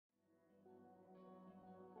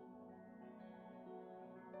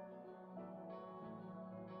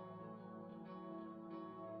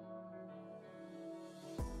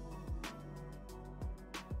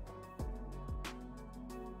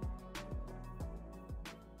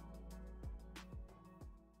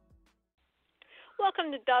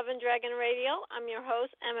Welcome to Dove and Dragon Radio. I'm your host,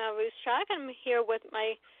 M.l.Ruscsak, and I'm here with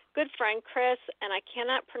my good friend, Cris, and I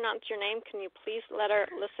cannot pronounce your name. Can you please let our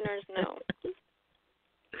listeners know?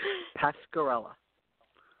 Pasqueralle.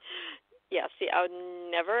 Yeah, see, I would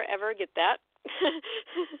never, ever get that.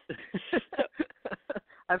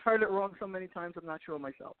 I've heard it wrong so many times, I'm not sure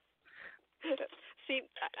myself. See,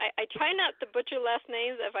 I try not to butcher last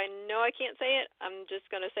names. If I know I can't say it, I'm just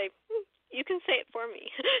going to say, you can say it for me.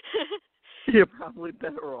 You're probably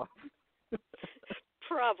better off.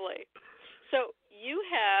 Probably. So you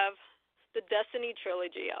have the Destiny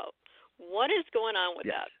trilogy out. What is going on with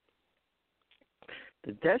that?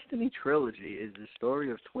 The Destiny trilogy is the story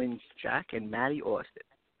of twins Jack and Maddie Austin,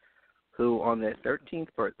 who on their 13th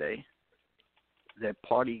birthday, their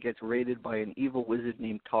party gets raided by an evil wizard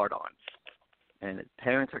named Tardon. And his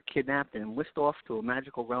parents are kidnapped and whisked off to a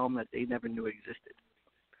magical realm that they never knew existed.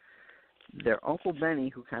 Their Uncle Benny,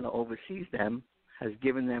 who kind of oversees them, has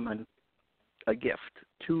given them a gift,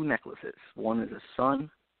 2 necklaces. One is a sun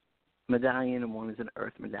medallion and one is an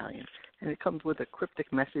earth medallion. And it comes with a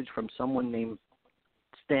cryptic message from someone named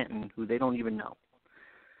Stanton, who they don't even know.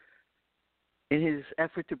 In his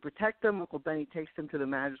effort to protect them, Uncle Benny takes them to the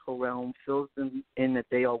magical realm, fills them in that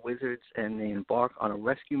they are wizards, and they embark on a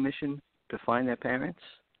rescue mission to find their parents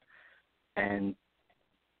and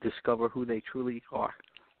discover who they truly are.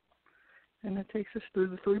 And that takes us through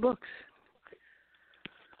the 3 books.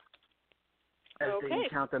 As they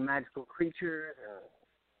encounter magical creatures,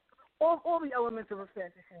 all the elements of a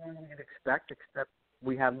fantasy novel you'd expect, except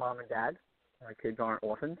we have mom and dad. Our kids aren't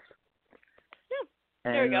orphans.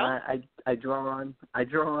 Yeah, there you go. I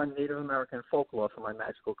draw on Native American folklore for my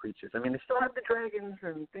magical creatures. I mean, they still have the dragons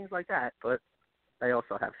and things like that, but they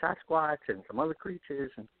also have Sasquatch and some other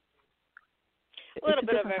creatures. And a little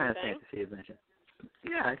bit of everything. Kind of fantasy adventure.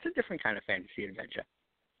 Yeah, it's a different kind of fantasy adventure.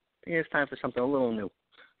 I think it's time for something a little new.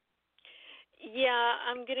 Yeah,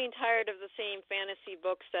 I'm getting tired of the same fantasy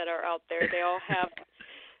books that are out there. They all have...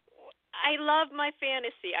 I love my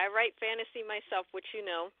fantasy. I write fantasy myself, which you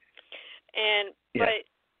know. But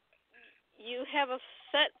you have a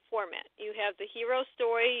set format. You have the hero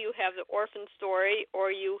story, you have the orphan story,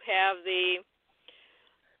 or you have the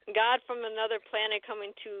God from another planet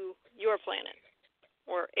coming to your planet,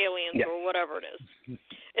 or aliens, or whatever it is.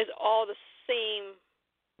 It's all the same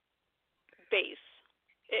base.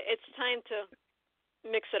 It's time to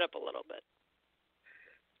mix it up a little bit.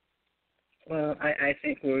 Well, I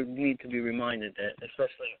think we need to be reminded that,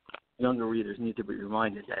 especially younger readers need to be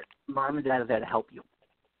reminded that mom and dad are there to help you.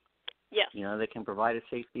 Yes. You know, they can provide a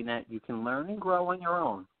safety net. You can learn and grow on your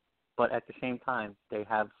own, but at the same time, they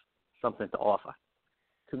have something to offer.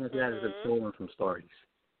 Too many dads have stolen from stories.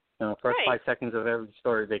 You know, first 5 seconds of every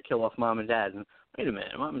story, they kill off mom and dad. And wait a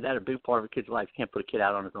minute, mom and dad are a big part of a kid's life. You can't put a kid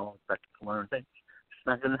out on his own and expect him to learn things. It's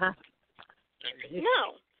not going to happen.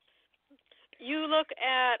 No. You look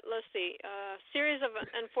at, let's see, a series of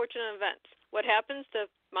unfortunate events. What happens? The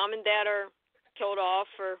mom and dad are killed off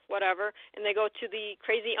or whatever, and they go to the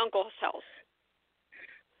crazy uncle's house.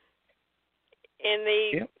 And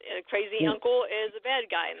the crazy uncle is a bad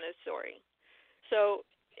guy in this story. So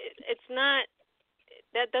it's not,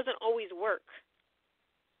 that doesn't always work.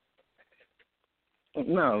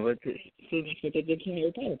 No, but see, that's what they did to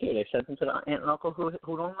Harry Potter, too. They sent them to the aunt and uncle who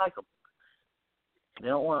don't like them. They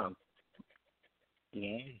don't want them.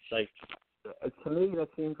 Yeah, it's like, to me, that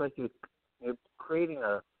seems like you're creating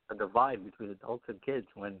a divide between adults and kids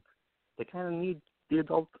when they kind of need the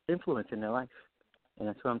adult influence in their life. And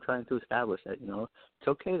that's what I'm trying to establish, that, you know, it's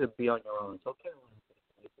okay to be on your own. It's okay to learn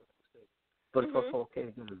things, but it's also okay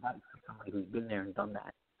to give advice to somebody who's been there and done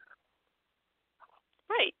that.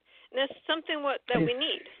 Right. And that's something that we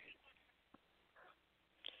need.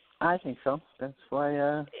 I think so. That's why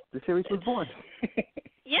the series was born.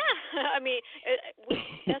 Yeah, I mean,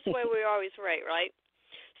 that's why we're always right?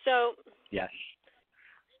 So, yes.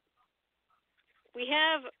 We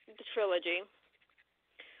have the trilogy.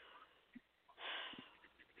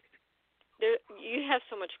 You have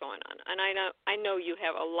so much going on, and I know you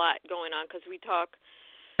have a lot going on because we talk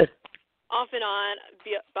off and on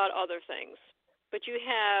about other things. But you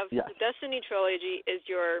have the Destiny trilogy is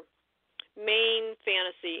your main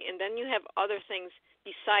fantasy, and then you have other things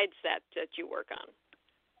besides that you work on.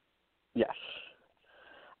 Yes.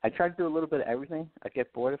 I try to do a little bit of everything. I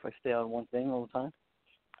get bored if I stay on one thing all the time.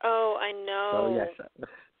 Oh, I know.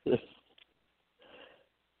 So, yes.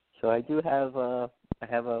 So I do have I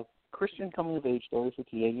have a Christian coming-of-age story for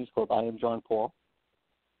teenagers called I Am John Paul,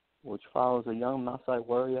 which follows a young Maasai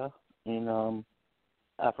warrior in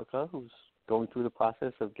Africa who's going through the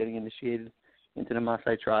process of getting initiated into the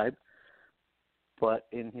Maasai tribe. But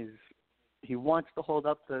in his he wants to hold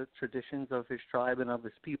up the traditions of his tribe and of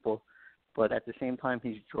his people, but at the same time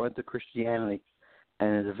he's drawn to Christianity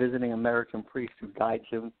and is a visiting American priest who guides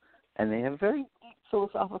him, and they have very deep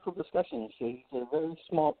philosophical discussions. He's a very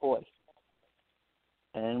smart boy.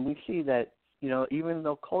 And we see that, even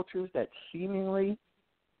though cultures that seemingly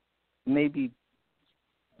may be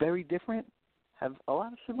very different have a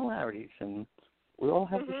lot of similarities, and we all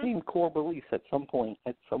have the same core beliefs at some point,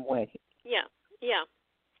 at some way. Yeah.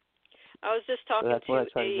 I was just talking so that's to what I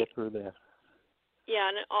try to get through there. Yeah,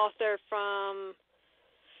 an author from,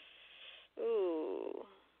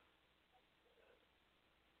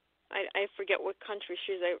 I forget what country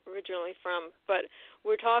she's originally from, but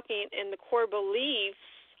we're talking, and the core beliefs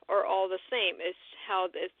are all the same. It's how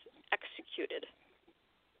it's executed.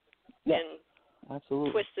 Yeah, and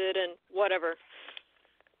absolutely. Twisted and whatever.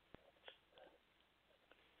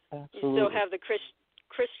 Absolutely. You still have the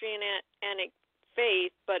Christianic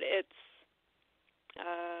faith, but it's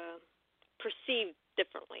perceived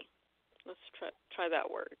differently. Let's try that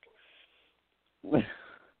word.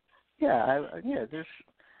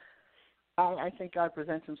 I think God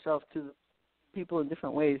presents himself to people in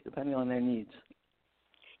different ways depending on their needs.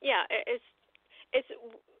 Yeah, it's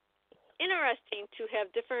interesting to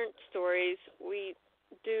have different stories. We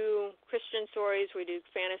do Christian stories, we do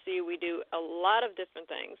fantasy, we do a lot of different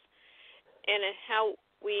things. And how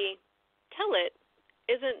we tell it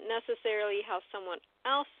isn't necessarily how someone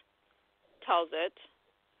else tells it,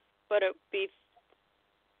 but it's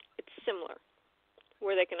similar,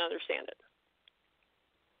 where they can understand it.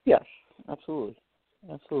 Yes, absolutely.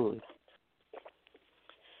 Absolutely.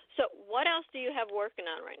 So what else do you have working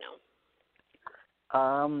on right now?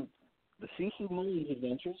 The C.C. Mullins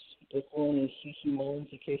Adventures. Book one is C.C. Mullins,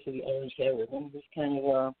 The Case of the Orange Hair Ribbon. This kind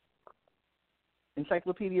of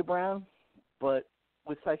Encyclopedia Brown, but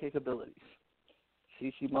with psychic abilities.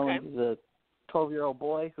 C.C. Mullins is a 12-year-old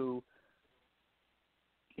boy who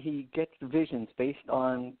he gets visions based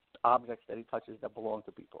on objects that he touches that belong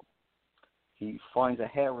to people. He finds a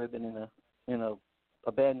hair ribbon in a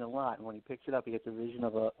abandoned lot, and when he picks it up, he gets a vision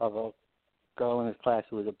of a girl in his class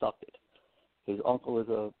who was abducted. His uncle is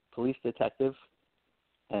a police detective,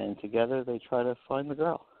 and together they try to find the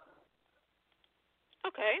girl.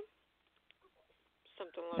 Okay.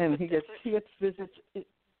 Something like and that.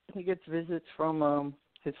 He gets visits from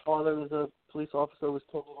his father, was a police officer, was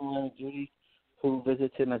told on line of duty, who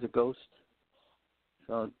visits him as a ghost.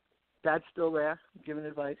 So Dad's still there, giving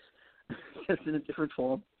advice, just in a different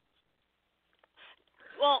form.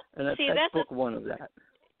 Well, and that's book one of that.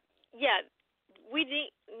 Yeah, we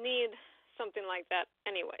need something like that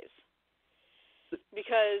anyways,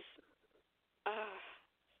 because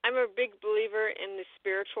I'm a big believer in the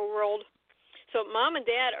spiritual world. So Mom and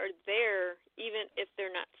Dad are there even if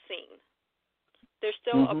they're not seen. They're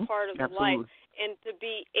still a part of the life. And to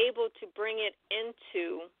be able to bring it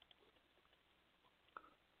into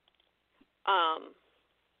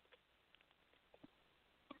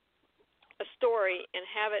a story and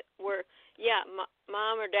have it where,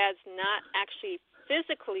 Mom or Dad's not actually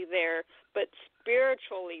physically there, but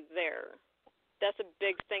spiritually there. That's a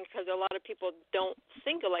big thing, because a lot of people don't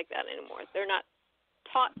think like that anymore. They're not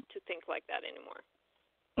taught to think like that anymore.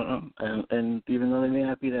 And even though they may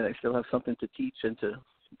not be there, they still have something to teach and to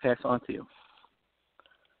pass on to you.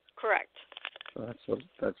 Correct. So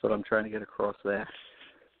that's what I'm trying to get across there.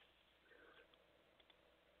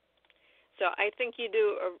 So I think you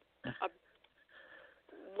do a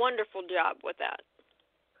wonderful job with that.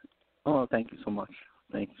 Oh, thank you so much.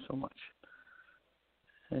 Thank you so much.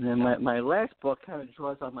 And then my last book kind of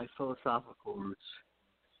draws on my philosophical roots.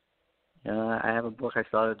 I have a book I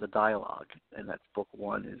started, The Dialogue, and that's book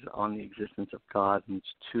one, is on the existence of God, and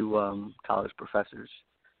it's two college professors,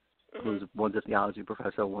 one's a theology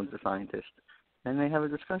professor, one's a scientist, and they have a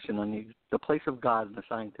discussion on the place of God in the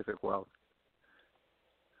scientific world.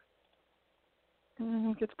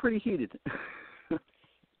 And it gets pretty heated.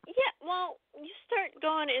 Yeah, well, you start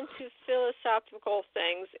going into philosophical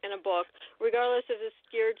things in a book, regardless if it's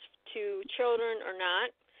geared to children or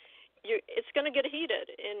not, it's going to get heated.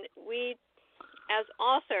 And we, as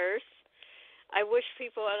authors, I wish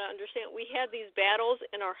people would understand, we had these battles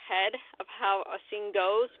in our head of how a scene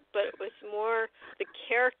goes, but it was more the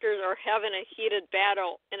characters are having a heated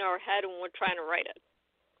battle in our head when we're trying to write it.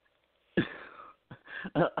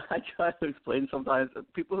 I try to explain sometimes that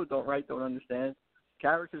people who don't write don't understand.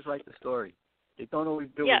 Characters write the story. They don't always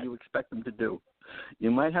do what you expect them to do. You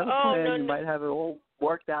might have a plan, you might have it all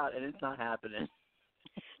worked out, and it's not happening.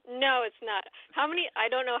 No, it's not. I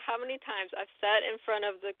don't know how many times I've sat in front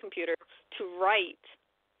of the computer to write,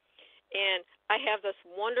 and I have this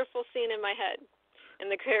wonderful scene in my head,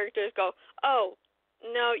 and the characters go, oh,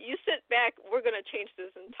 no, you sit back, we're going to change this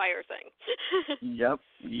entire thing.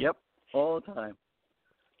 Yep, all the time.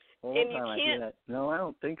 All and the time you I can't, hear that. No, I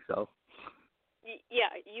don't think so. Yeah,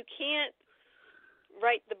 you can't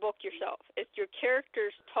write the book yourself. It's your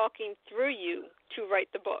characters talking through you to write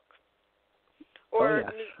the book. Or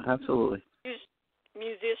yes, absolutely.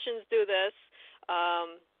 Musicians do this.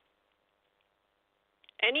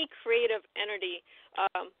 Any creative entity,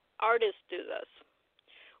 artists do this.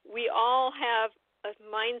 We all have a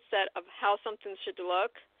mindset of how something should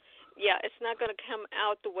look. Yeah, it's not going to come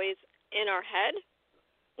out the way it's in our head.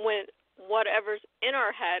 When whatever's in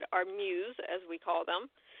our head, our muse, as we call them,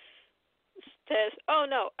 says, oh,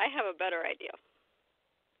 no, I have a better idea.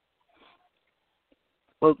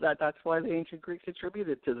 Well, that's why the ancient Greeks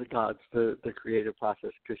attributed to the gods the creative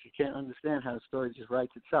process, because you can't understand how the story just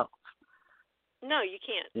writes itself. No, you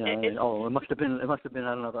can't. Yeah, it must have been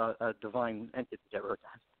I don't know, a divine entity that wrote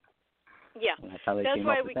that. Yeah, and that's how they came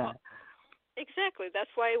why up with that. Exactly. That's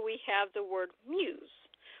why we have the word muse.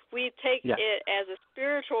 We take it as a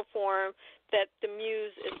spiritual form that the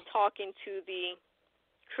muse is talking to the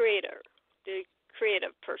creator, the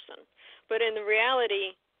creative person. But in the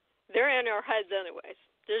reality, they're in our heads anyways.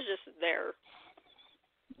 They're just there.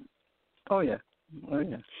 Oh, yeah. Well,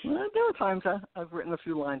 there were times I've written a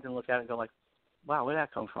few lines and look at it and go like, wow, where'd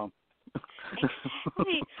that come from?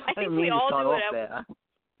 Exactly. I think we all do it. There.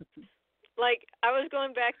 Like, I was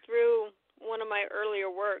going back through one of my earlier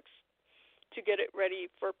works to get it ready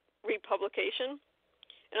for republication.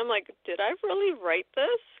 And I'm like, did I really write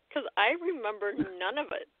this? Because I remember none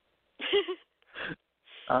of it.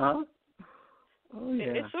 Uh-huh. Oh,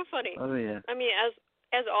 yeah. It's so funny. Oh, yeah. I mean,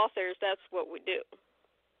 as authors, that's what we do.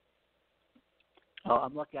 Oh,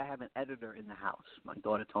 I'm lucky I have an editor in the house. My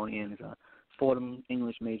daughter, Tony Ann, is a Fordham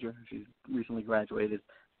English major. She's recently graduated,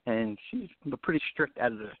 and she's a pretty strict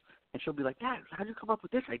editor. And she'll be like, Dad, how'd you come up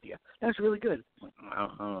with this idea? That's really good. I'm like, I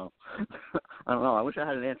don't know. I don't know. I wish I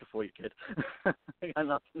had an answer for you, kid. I got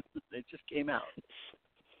nothing. It just came out.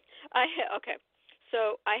 Okay.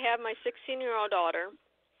 So I have my 16-year-old daughter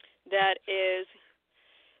that is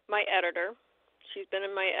my editor. She's been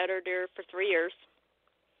in my editor for 3 years.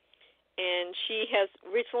 And she has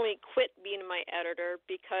recently quit being my editor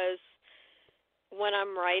because when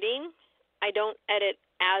I'm writing, I don't edit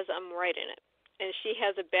as I'm writing it. And she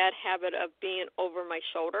has a bad habit of being over my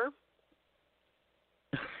shoulder.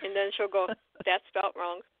 And then she'll go, that's spelled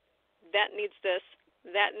wrong. That needs this.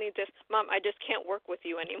 That needs this. Mom, I just can't work with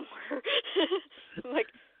you anymore. I'm like,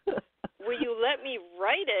 will you let me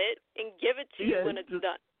write it and give it to you when it's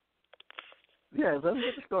done? Yeah, let me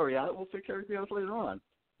get the story out. We'll fix everything else later on.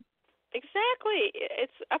 Exactly.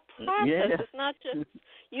 It's a process. Yeah. It's not just,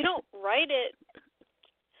 you don't write it.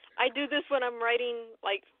 I do this when I'm writing,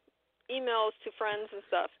 like, emails to friends and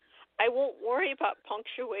stuff. I won't worry about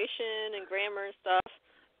punctuation and grammar and stuff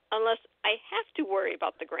unless I have to worry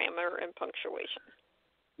about the grammar and punctuation.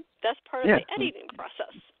 That's part of the editing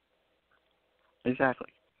process.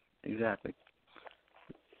 Exactly.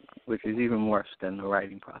 Which is even worse than the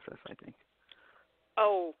writing process, I think.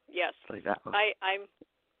 Oh, yes. Like that.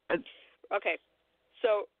 Okay.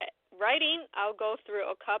 So writing, I'll go through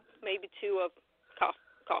a cup, maybe two of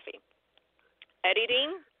coffee.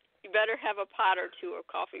 Editing, you better have a pot or two of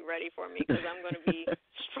coffee ready for me because I'm going to be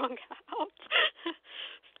strung out.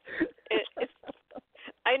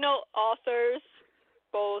 I know authors,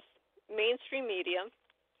 both mainstream media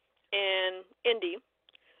and indie,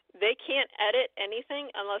 they can't edit anything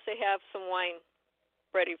unless they have some wine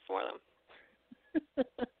ready for them.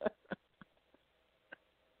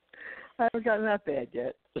 I haven't gotten that bad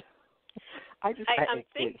yet. It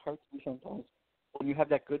hurts me sometimes when you have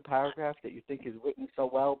that good paragraph that you think is written so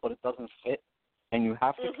well, but it doesn't fit, and you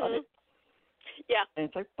have to cut it. Yeah. And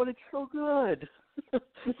it's like, but it's so good.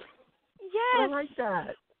 Yes. I like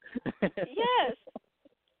that. Yes.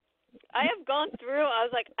 I have gone through, I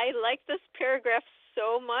was like, I like this paragraph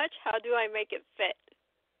so much, how do I make it fit?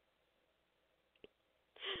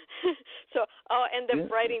 So I'll end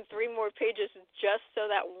up writing 3 more pages just so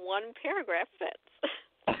that one paragraph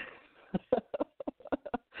fits.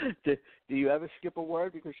 Do you ever skip a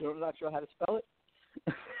word because you're not sure how to spell it?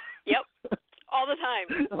 Yep, all the time.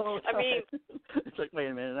 I mean, it's like, wait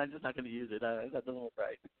a minute, I'm just not going to use it. That doesn't look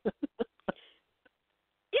right.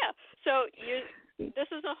 Yeah, so this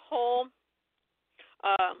is a whole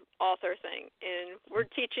author thing, and we're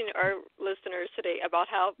teaching our listeners today about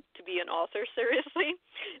how to be an author seriously.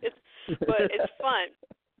 But it's fun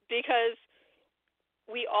because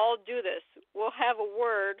we all do this. We'll have a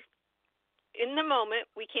word in the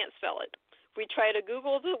moment, we can't spell it. We try to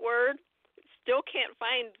Google the word, still can't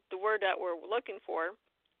find the word that we're looking for.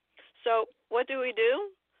 So what do?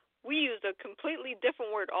 We use a completely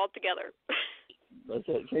different word altogether. That's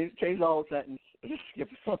it. Change the whole sentence. Skip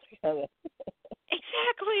it all together.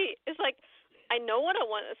 Exactly. It's like, I know what I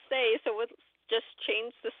want to say, so let's just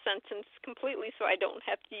change the sentence completely so I don't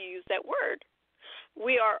have to use that word.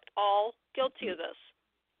 We are all guilty of this.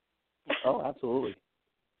 Oh, absolutely.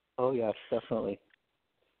 Oh, yes, definitely.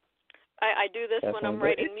 I do this Definitely. when I'm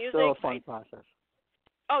writing music. It's still a fun process.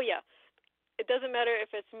 Oh, yeah. It doesn't matter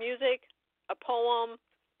if it's music, a poem.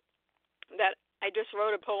 That I just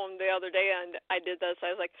wrote a poem the other day, and I did this.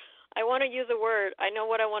 I was like, I want to use a word. I know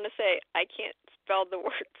what I want to say. I can't spell the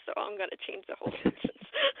word, so I'm going to change the whole sentence.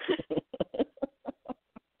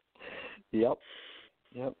 Yep.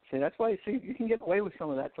 See, that's why you can get away with some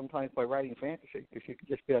of that sometimes by writing fantasy, because you can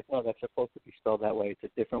just be like, no, that's supposed to be spelled that way. It's a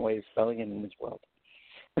different way of spelling it in this world.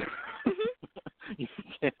 Mm-hmm. You can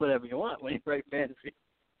say whatever you want when you write fantasy.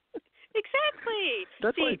 Exactly.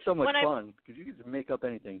 That's why it's so much fun, because you can just make up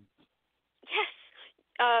anything. Yes.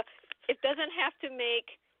 It doesn't have to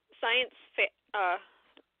make science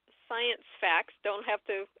facts don't have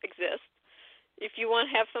to exist. If you want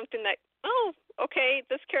to have something that, oh, okay,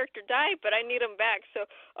 this character died, but I need him back. So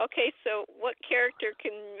what character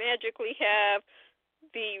can magically have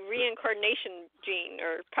the reincarnation gene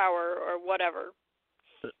or power or whatever?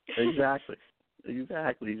 Exactly.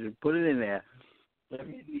 Just put it in there.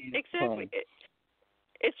 Exactly.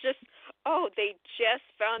 It's just, oh, they just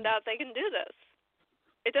found out they can do this.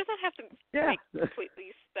 It doesn't have to make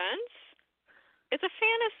completely sense. It's a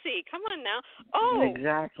fantasy. Come on now. Oh,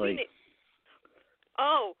 exactly.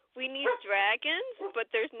 We need dragons,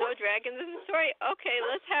 but there's no dragons in the story. Okay,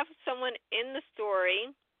 let's have someone in the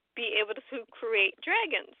story be able to create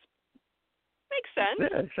dragons. Makes sense.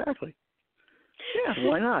 Yeah, exactly. Yeah,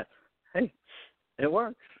 why not? Hey, it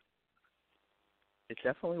works. It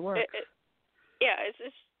definitely works. It's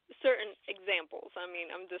just certain examples. I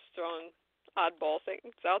mean, I'm just throwing oddball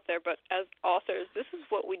things out there, but as authors, this is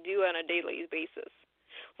what we do on a daily basis.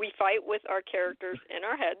 We fight with our characters in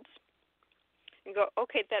our heads and go,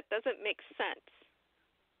 okay, that doesn't make sense.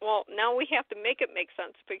 Well, now we have to make it make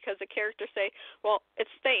sense because the characters say, well, it's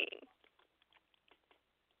staying.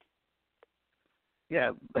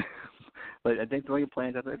 Yeah, but I think the way you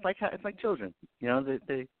plan it, it's like children. You know,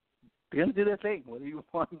 they're going to do their thing, whether you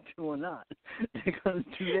want them to or not. They're going to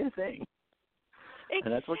do their thing. Exactly.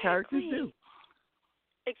 And that's what characters do.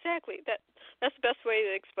 Exactly. That's the best way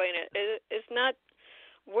to explain it. It's not,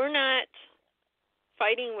 we're not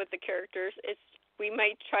fighting with the characters. We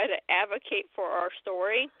might try to advocate for our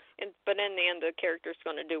story, but in the end, the character's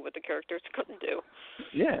going to do what the character's going to do.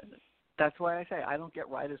 Yeah, that's why I say I don't get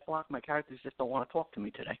writer's block. My characters just don't want to talk to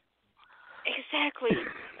me today. Exactly.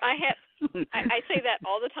 I say that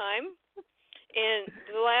all the time. In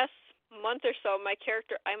the last month or so,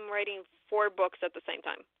 I'm writing 4 books at the same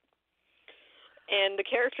time. And the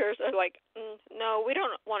characters are like, no, we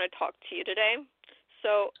don't want to talk to you today.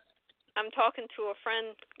 So I'm talking to a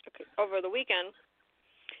friend over the weekend,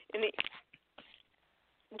 and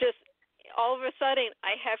just all of a sudden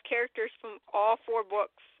I have characters from all 4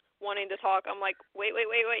 books wanting to talk. I'm like, wait.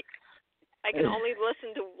 I can only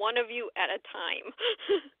listen to one of you at a time.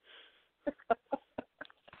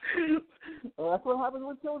 Well, that's what happens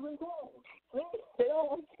with children too. They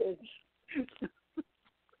don't like kids.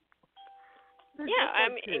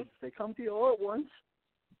 Kids. They come to you all at once,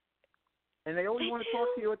 and they always want to talk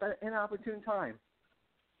to you at that inopportune time.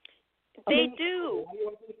 They do. Why do you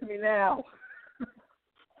want to talk to me now?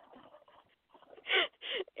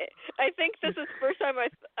 I think this is the first time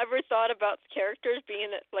I've ever thought about characters being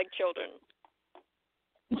like children.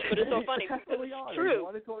 But it's so funny because it's true. They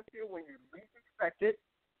want to talk to you when you least expect it,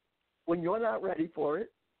 when you're not ready for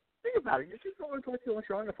it. Think about it. You just don't want to talk to you unless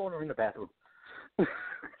you're on the phone or in the bathroom.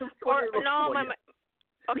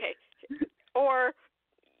 Okay. Or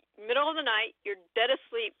middle of the night, you're dead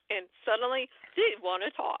asleep, and suddenly they want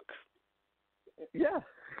to talk. Yeah.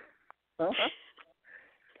 Uh-huh.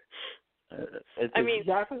 It's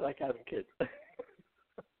exactly like having kids.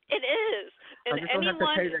 It is. And I just don't have to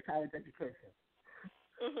pay that kind of education.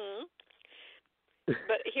 Mhm.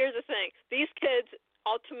 But here's the thing: these kids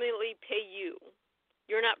ultimately pay you.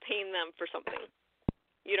 You're not paying them for something.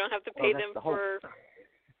 You don't have to pay them for.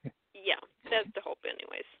 Yeah, that's the hope,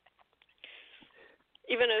 anyways.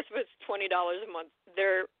 Even if it's $20 a month,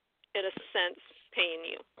 they're in a sense paying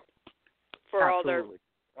you for all their.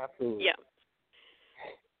 Absolutely. Yeah.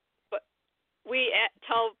 But we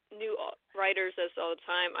tell new writers this all the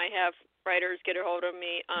time. I have writers get a hold of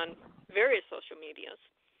me on various social medias.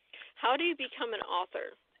 How do you become an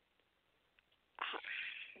author?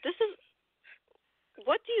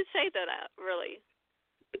 What do you say to that, really?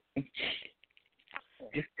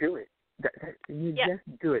 Just do it. You just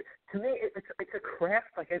do it. To me, it's a craft.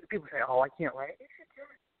 Like people say, "Oh, I can't write."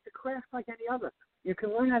 It's a craft like any other. You can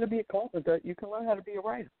learn how to be a carpenter. You can learn how to be a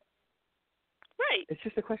writer. Right. It's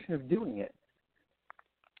just a question of doing it.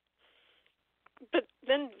 But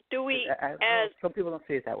then, do we, some people don't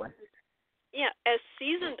see it that way. Yeah, as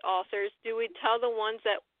seasoned authors, do we tell the ones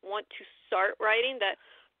that want to start writing that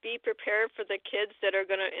be prepared for the kids that are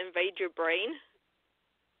going to invade your brain?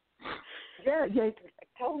 Yeah,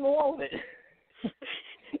 tell them all of it.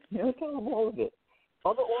 Tell them all of it.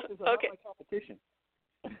 Other authors are not my competition.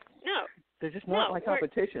 No. They're just not my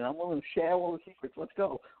competition. I'm willing to share all the secrets. Let's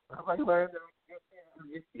go. I learned.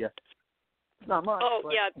 Yeah. It's not much. Oh,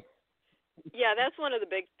 but... yeah. Yeah, that's one of the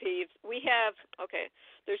big peeves. We have,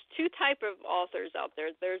 there's two type of authors out there.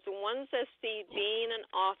 There's the ones that see being an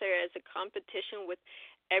author as a competition with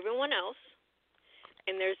everyone else.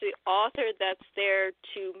 And there's the author that's there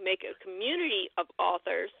to make a community of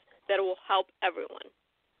authors that will help everyone.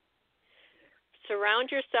 Surround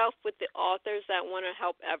yourself with the authors that want to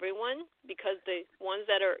help everyone, because the ones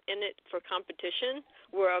that are in it for competition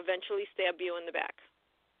will eventually stab you in the back.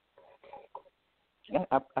 Yeah,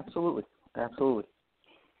 absolutely. Absolutely.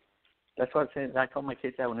 That's what I'm saying. I told my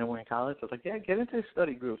kids that when they were in college. I was like, get into the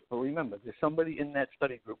study group. But remember, there's somebody in that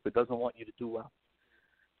study group that doesn't want you to do well.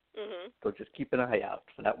 Mm-hmm. So just keep an eye out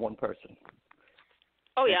for that one person.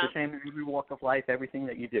 Oh, it's the same in every walk of life, everything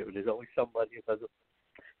that you do. There's always somebody who does it.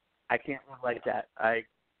 I can't live like that. I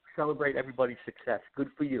celebrate everybody's success. Good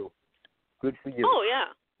for you. Good for you. Oh,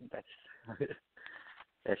 yeah.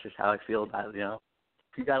 That's just how I feel about it,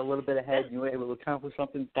 If you got a little bit ahead and you were able to accomplish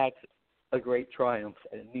something, that's a great triumph,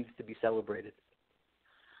 and it needs to be celebrated.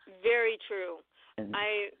 Very true. And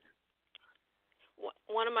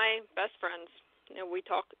one of my best friends, we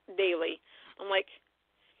talk daily. I'm like,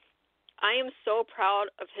 I am so proud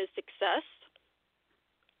of his success,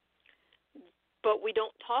 but we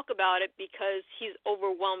don't talk about it because he's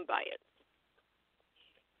overwhelmed by it.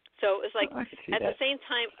 So it's like, at the same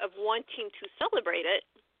time of wanting to celebrate it,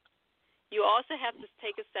 you also have to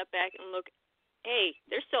take a step back and look, hey,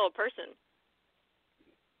 they're still a person.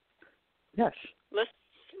 Yes.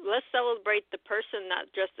 Let's celebrate the person, not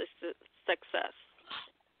just the success.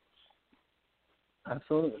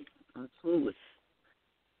 Absolutely.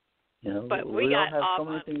 But we all have so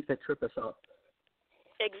many things that trip us up.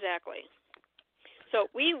 Exactly. So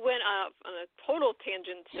we went off on a total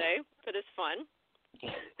tangent today, but it's fun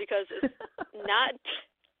because it's not.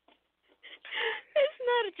 It's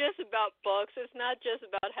not just about books. It's not just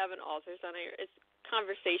about having authors on here. It's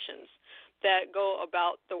conversations that go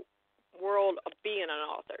about the world of being an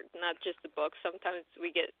author, not just the book. Sometimes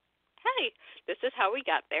we get, hey, this is how we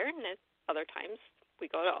got there, and then other times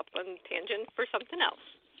we go off on tangent for something else.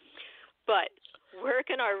 But where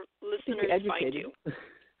can our listeners find you?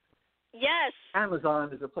 Yes.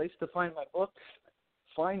 Amazon is a place to find my books.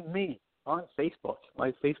 Find me on Facebook,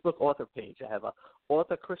 my Facebook author page. I have a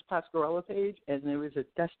author Cris Pasqueralle page, and there is a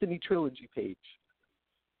Destiny Trilogy page.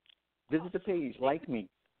 Visit the page, like me,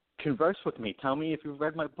 converse with me. Tell me if you've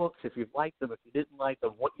read my books, if you've liked them, if you didn't like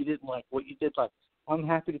them, what you didn't like, what you did like. I'm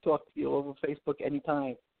happy to talk to you over Facebook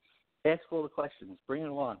anytime. Ask all the questions. Bring it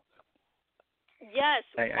along. Yes.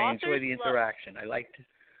 I enjoy the interaction. I like to.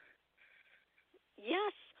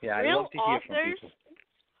 Yes. Yeah, I Real love to hear from people.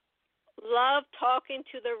 Love talking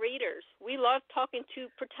to the readers. We love talking to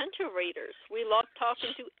potential readers. We love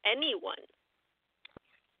talking to anyone.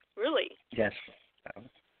 Really. Yes.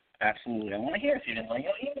 Absolutely. I want to hear if you didn't like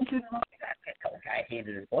it. Even if you didn't like that guy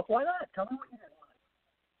hated his book. Why not? Tell me what you didn't like.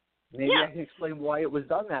 Maybe I can explain why it was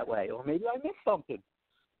done that way, or maybe I missed something.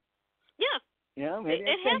 Yeah. Maybe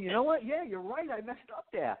I say, you know what? Yeah, you're right. I messed up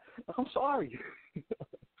there. I'm sorry.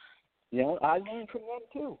 I learned from them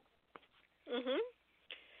too. Mhm.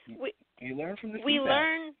 You learn from the feedback. We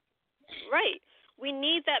learn, right. We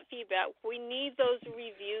need that feedback. We need those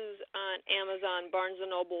reviews on Amazon, Barnes &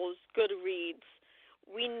 Noble's, Goodreads.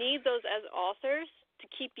 We need those as authors to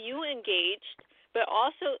keep you engaged, but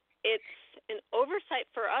also it's an oversight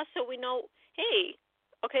for us so we know, hey,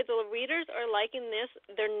 okay, the readers are liking this,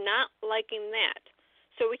 they're not liking that.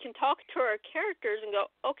 So we can talk to our characters and go,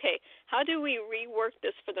 okay, how do we rework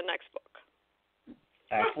this for the next book?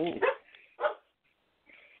 Absolutely.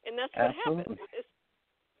 And that's what happens.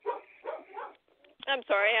 I'm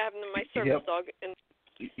sorry, I have my service dog.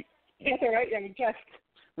 That's all right. Yeah, you guessed.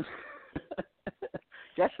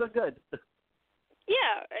 Guests are good.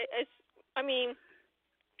 Yeah, I mean,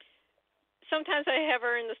 sometimes I have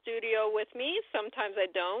her in the studio with me, sometimes I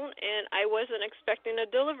don't, and I wasn't expecting a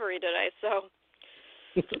delivery today, so.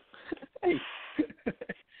 Hey,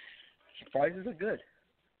 Surprises are good.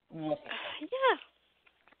 Yeah.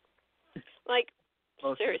 Like,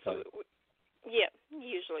 seriously. Yeah,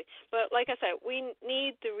 usually. But like I said, we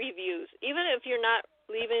need the reviews. Even if you're not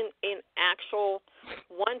leaving an actual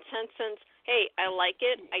one-sentence, hey, I like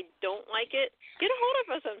it, I don't like it, get a hold of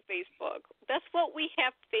us on Facebook. That's what we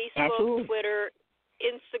have, Facebook, Absolutely. Twitter,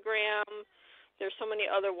 Instagram. There's so many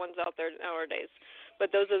other ones out there nowadays.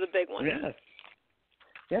 But those are the big ones. Yeah.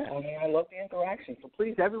 Yeah, I mean, I love the interaction. So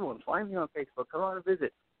please, everyone, find me on Facebook. Come on a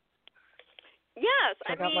visit. Yes,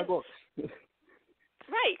 Check out my books.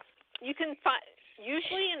 Right. You can find,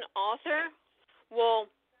 usually an author will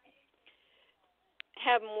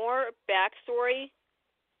have more backstory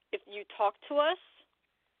if you talk to us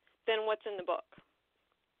than what's in the book.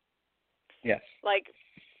 Yes. Like,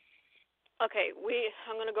 okay,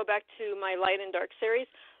 I'm going to go back to my Light and Dark series.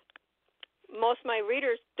 Most of my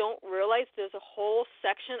readers don't realize there's a whole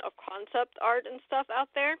section of concept art and stuff out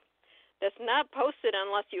there that's not posted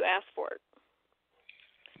unless you ask for it.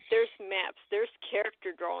 There's maps, there's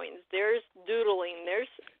character drawings, there's doodling,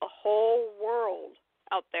 there's a whole world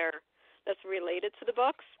out there that's related to the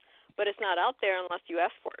books, but it's not out there unless you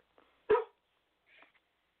ask for it.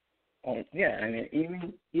 Yeah, I mean,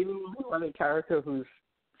 even when we run a character who's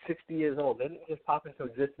 60 years old, they didn't just pop into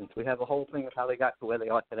existence. We have a whole thing of how they got to where they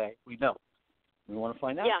are today. We know. We want to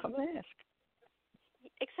find out, come and ask.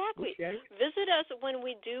 Exactly. Okay. Visit us when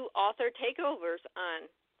we do author takeovers on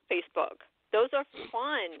Facebook. Those are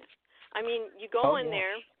fun. I mean, you go in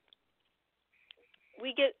there.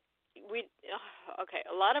 Okay,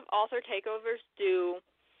 a lot of author takeovers do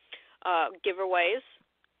giveaways.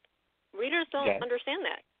 Readers don't understand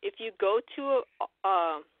that. If you go to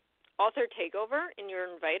a author takeover and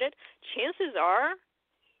you're invited, chances are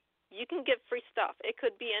you can get free stuff. It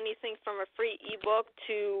could be anything from a free ebook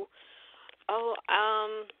to,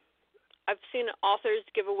 I've seen authors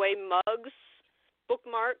give away mugs,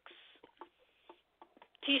 bookmarks,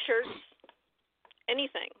 T-shirts,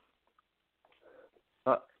 anything.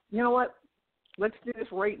 You know what? Let's do this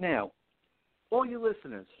right now. All you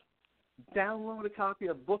listeners, download a copy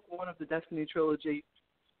of Book 1 of the Destiny Trilogy,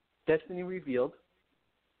 Destiny Revealed.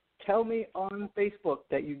 Tell me on Facebook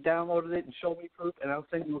that you downloaded it and show me proof, and I'll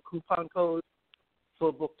send you a coupon code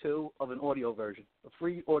for Book 2 of an audio version, a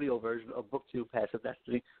free audio version of Book 2, Path of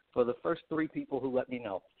Destiny, for the first 3 people who let me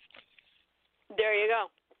know. There you go.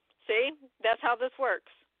 See? That's how this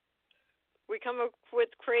works. We come up with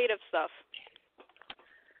creative stuff.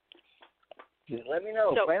 Just let me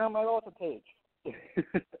know. Right on my author page. There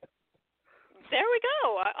we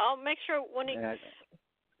go. I'll make sure when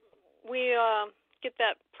we get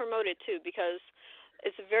that promoted too, because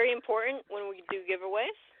it's very important when we do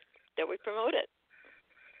giveaways that we promote it.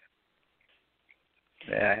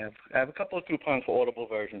 Yeah, I have a couple of coupons for Audible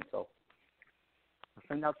versions, so I'll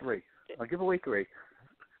send out 3. I'll give away 3.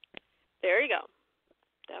 There you go.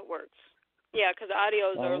 That works. Yeah, because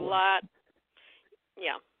audios are a lot.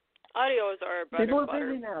 Yeah, audios are better. People are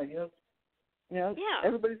busy now, you know. Yeah.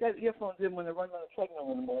 Everybody's got earphones in when they're running on the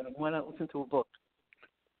treadmill in the morning. Why not listen to a book?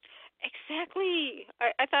 Exactly.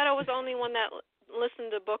 I thought I was the only one that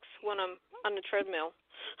listened to books when I'm on the treadmill.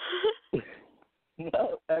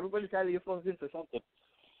 No, everybody's got earphones in for something.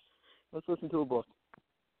 Let's listen to a book.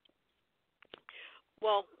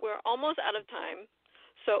 Well, we're almost out of time,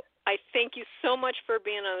 so I thank you so much for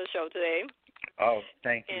being on the show today. Oh,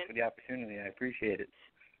 thank you for the opportunity. I appreciate it.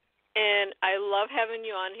 And I love having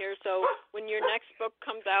you on here. So when your next book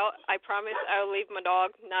comes out, I promise I'll leave my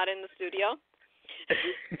dog not in the studio.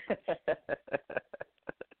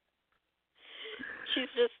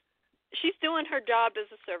 She's doing her job as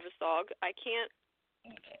a service dog. I can't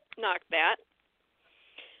knock that.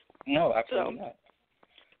 No, absolutely not.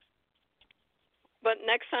 But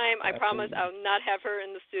next time, I promise I'll not have her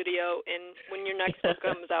in the studio. And when your next book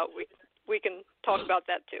comes out, we can talk about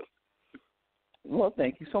that too. Well,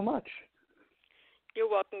 thank you so much. You're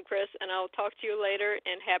welcome, Chris, and I'll talk to you later,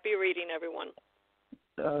 and happy reading, everyone.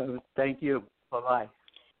 Thank you. Bye-bye.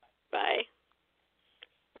 Bye.